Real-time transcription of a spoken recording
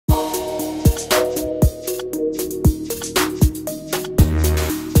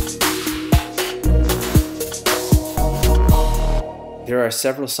are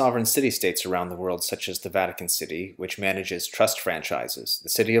several sovereign city-states around the world, such as the Vatican City, which manages trust franchises, the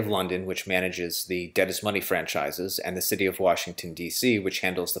City of London, which manages the debt is money franchises, and the City of Washington, D.C., which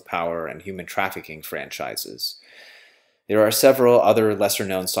handles the power and human trafficking franchises. There are several other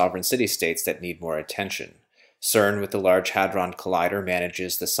lesser-known sovereign city-states that need more attention. CERN with the Large Hadron Collider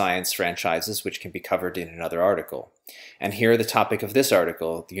manages the science franchises, which can be covered in another article. And here, the topic of this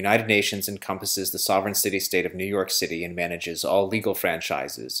article, the United Nations encompasses the sovereign city-state of New York City and manages all legal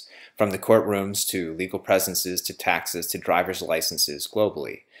franchises, from the courtrooms to legal presences to taxes to driver's licenses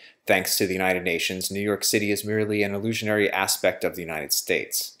globally. Thanks to the United Nations, New York City is merely an illusionary aspect of the United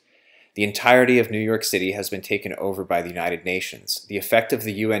States. The entirety of New York City has been taken over by the United Nations. The effect of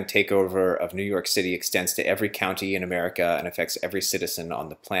the UN takeover of New York City extends to every county in America and affects every citizen on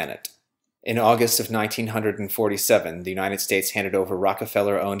the planet. In August of 1947, the United States handed over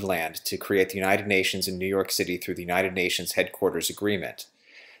Rockefeller-owned land to create the United Nations in New York City through the United Nations Headquarters Agreement.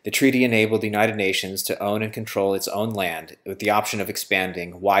 The treaty enabled the United Nations to own and control its own land, with the option of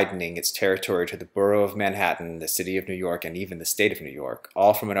expanding, widening its territory to the borough of Manhattan, the city of New York, and even the state of New York,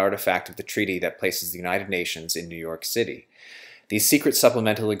 all from an artifact of the treaty that places the United Nations in New York City. These secret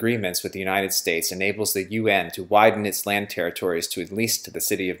supplemental agreements with the United States enables the UN to widen its land territories to at least the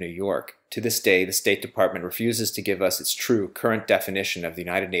city of New York. To this day, the State Department refuses to give us its true, current definition of the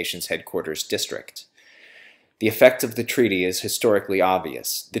United Nations Headquarters District. The effect of the treaty is historically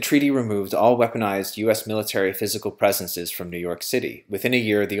obvious. The treaty removed all weaponized U.S. military physical presences from New York City. Within a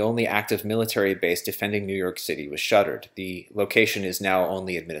year, the only active military base defending New York City was shuttered. The location is now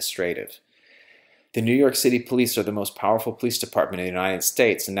only administrative. The New York City Police are the most powerful police department in the United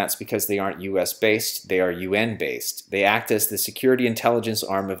States, and that's because they aren't U.S.-based, they are UN-based. They act as the security intelligence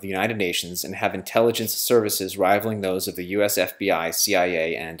arm of the United Nations and have intelligence services rivaling those of the U.S. FBI,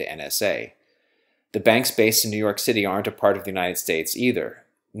 CIA, and NSA. The banks based in New York City aren't a part of the United States either.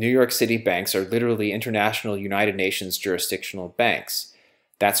 New York City banks are literally international United Nations jurisdictional banks.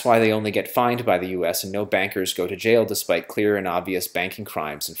 That's why they only get fined by the U.S. and no bankers go to jail despite clear and obvious banking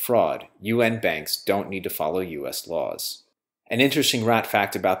crimes and fraud. UN banks don't need to follow U.S. laws. An interesting rat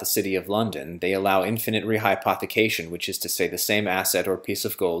fact about the City of London, they allow infinite rehypothecation, which is to say the same asset or piece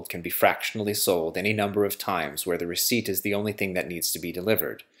of gold can be fractionally sold any number of times where the receipt is the only thing that needs to be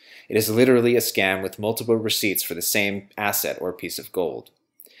delivered. It is literally a scam with multiple receipts for the same asset or piece of gold.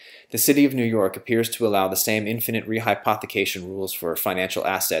 The City of New York appears to allow the same infinite rehypothecation rules for financial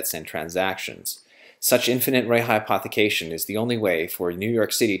assets and transactions. Such infinite rehypothecation is the only way for New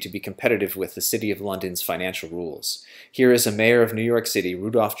York City to be competitive with the City of London's financial rules. Here is a mayor of New York City,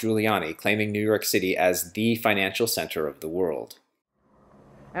 Rudolph Giuliani, claiming New York City as the financial center of the world.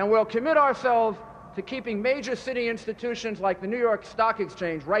 And we'll commit ourselves to keeping major city institutions like the New York Stock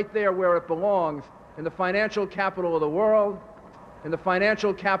Exchange right there where it belongs, in the financial capital of the world, in the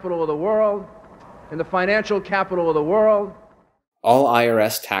financial capital of the world, in the financial capital of the world. All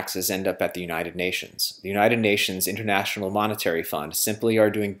IRS taxes end up at the United Nations. The United Nations International Monetary Fund simply are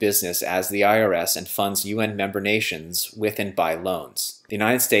doing business as the IRS and funds UN member nations with and by loans. The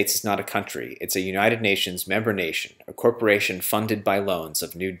United States is not a country, it's a United Nations member nation, a corporation funded by loans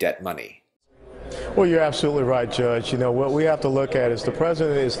of new debt money. Well, you're absolutely right, Judge. You know, what we have to look at is the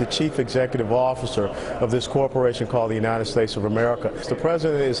President is the Chief Executive Officer of this corporation called the United States of America. The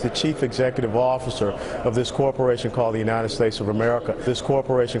President is the Chief Executive Officer of this corporation called the United States of America. This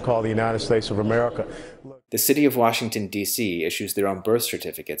corporation called the United States of America. The City of Washington, D.C. issues their own birth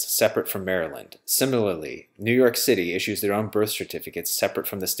certificates separate from Maryland. Similarly, New York City issues their own birth certificates separate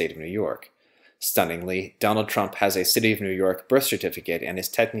from the state of New York. Stunningly, Donald Trump has a City of New York birth certificate and is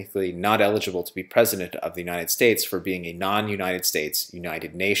technically not eligible to be President of the United States for being a non-United States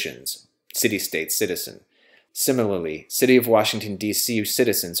United Nations city-state citizen. Similarly, City of Washington, D.C.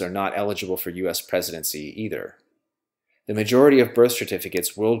 citizens are not eligible for U.S. presidency either. The majority of birth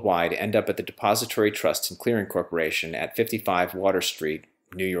certificates worldwide end up at the Depository Trust and Clearing Corporation at 55 Water Street,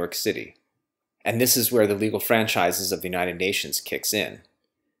 New York City. And this is where the legal franchises of the United Nations kicks in.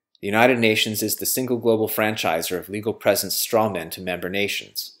 The United Nations is the single global franchiser of legal presence strawmen to member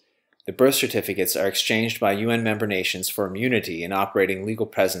nations. The birth certificates are exchanged by UN member nations for immunity in operating legal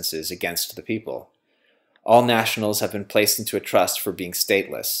presences against the people. All nationals have been placed into a trust for being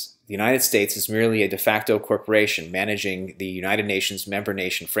stateless. The United States is merely a de facto corporation managing the United Nations member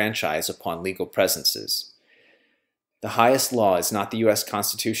nation franchise upon legal presences. The highest law is not the U.S.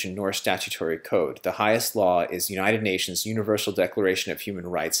 Constitution nor statutory code. The highest law is United Nations Universal Declaration of Human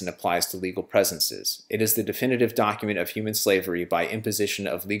Rights and applies to legal presences. It is the definitive document of human slavery by imposition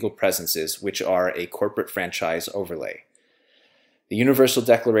of legal presences, which are a corporate franchise overlay. The Universal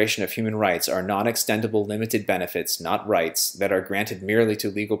Declaration of Human Rights are non-extendable limited benefits, not rights, that are granted merely to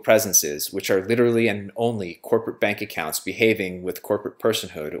legal presences, which are literally and only corporate bank accounts behaving with corporate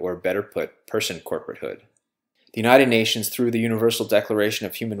personhood, or better put, person corporatehood. The United Nations, through the Universal Declaration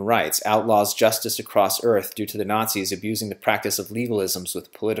of Human Rights, outlaws justice across Earth due to the Nazis abusing the practice of legalisms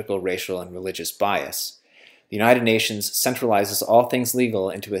with political, racial, and religious bias. The United Nations centralizes all things legal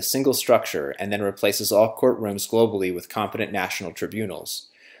into a single structure and then replaces all courtrooms globally with competent national tribunals.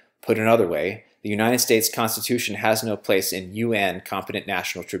 Put another way, the United States Constitution has no place in UN competent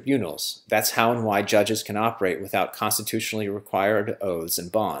national tribunals. That's how and why judges can operate without constitutionally required oaths and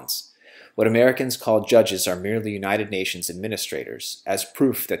bonds. What Americans call judges are merely United Nations administrators. As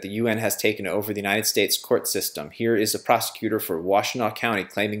proof that the UN has taken over the United States court system, here is a prosecutor for Washtenaw County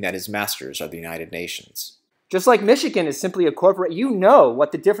claiming that his masters are the United Nations. Just like Michigan is simply a corporate, you know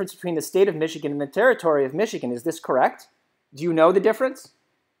what the difference between the state of Michigan and the territory of Michigan. Is this correct? Do you know the difference?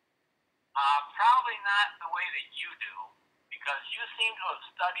 Probably not the way that you do, because you seem to have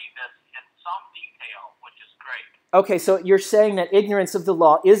studied this in some detail, which is great. Okay, so you're saying that ignorance of the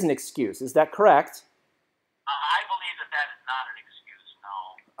law is an excuse. Is that correct? I believe that that is not an excuse,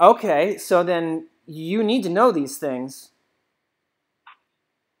 no. Okay, so then you need to know these things.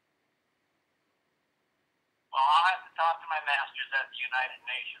 Well, I'll have to talk to my masters at the United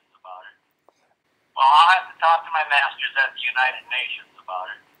Nations about it. Well, I'll have to talk to my masters at the United Nations about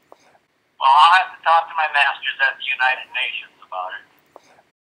it. Well, I'll have to talk to my masters at the United Nations about it.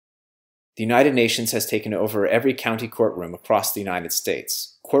 The United Nations has taken over every county courtroom across the United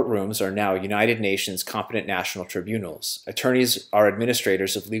States. Courtrooms are now United Nations competent national tribunals. Attorneys are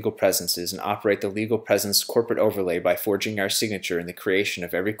administrators of legal presences and operate the legal presence corporate overlay by forging our signature in the creation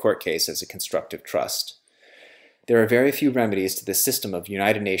of every court case as a constructive trust. There are very few remedies to this system of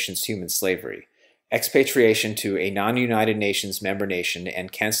United Nations human slavery. Expatriation to a non-United Nations member nation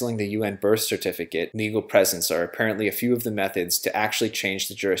and canceling the UN birth certificate legal presence are apparently a few of the methods to actually change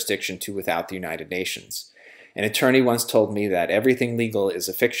the jurisdiction to without the United Nations. An attorney once told me that everything legal is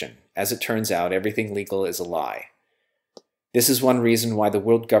a fiction. As it turns out, everything legal is a lie. This is one reason why the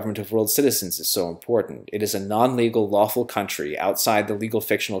World Government of World Citizens is so important. It is a non-legal, lawful country outside the legal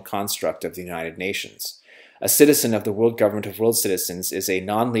fictional construct of the United Nations. A citizen of the World Government of World Citizens is a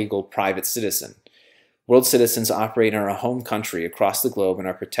non-legal private citizen. World citizens operate in our home country across the globe and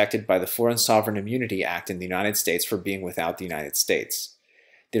are protected by the Foreign Sovereign Immunity Act in the United States for being without the United States.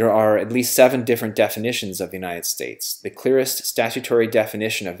 There are at least 7 different definitions of the United States. The clearest statutory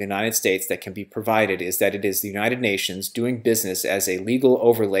definition of the United States that can be provided is that it is the United Nations doing business as a legal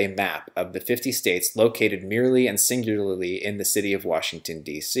overlay map of the 50 states located merely and singularly in the city of Washington,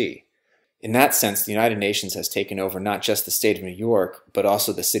 D.C. In that sense, the United Nations has taken over not just the state of New York, but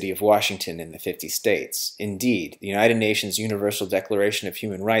also the city of Washington and the 50 states. Indeed, the United Nations Universal Declaration of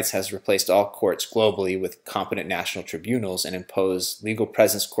Human Rights has replaced all courts globally with competent national tribunals and imposed legal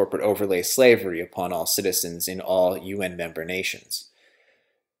presence corporate overlay slavery upon all citizens in all UN member nations.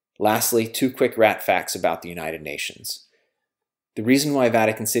 Lastly, 2 quick rat facts about the United Nations. The reason why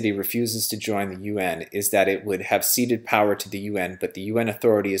Vatican City refuses to join the UN is that it would have ceded power to the UN, but the UN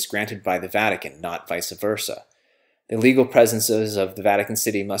authority is granted by the Vatican, not vice versa. The legal presences of the Vatican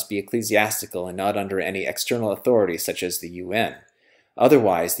City must be ecclesiastical and not under any external authority such as the UN.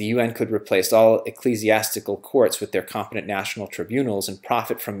 Otherwise, the UN could replace all ecclesiastical courts with their competent national tribunals and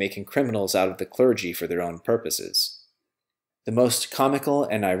profit from making criminals out of the clergy for their own purposes. The most comical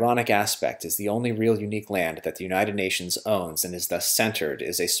and ironic aspect is the only real unique land that the United Nations owns and is thus centered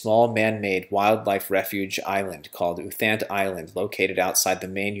is a small man-made wildlife refuge island called Uthant Island located outside the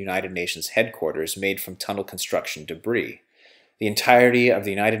main United Nations headquarters made from tunnel construction debris. The entirety of the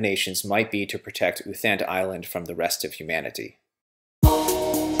United Nations might be to protect Uthant Island from the rest of humanity.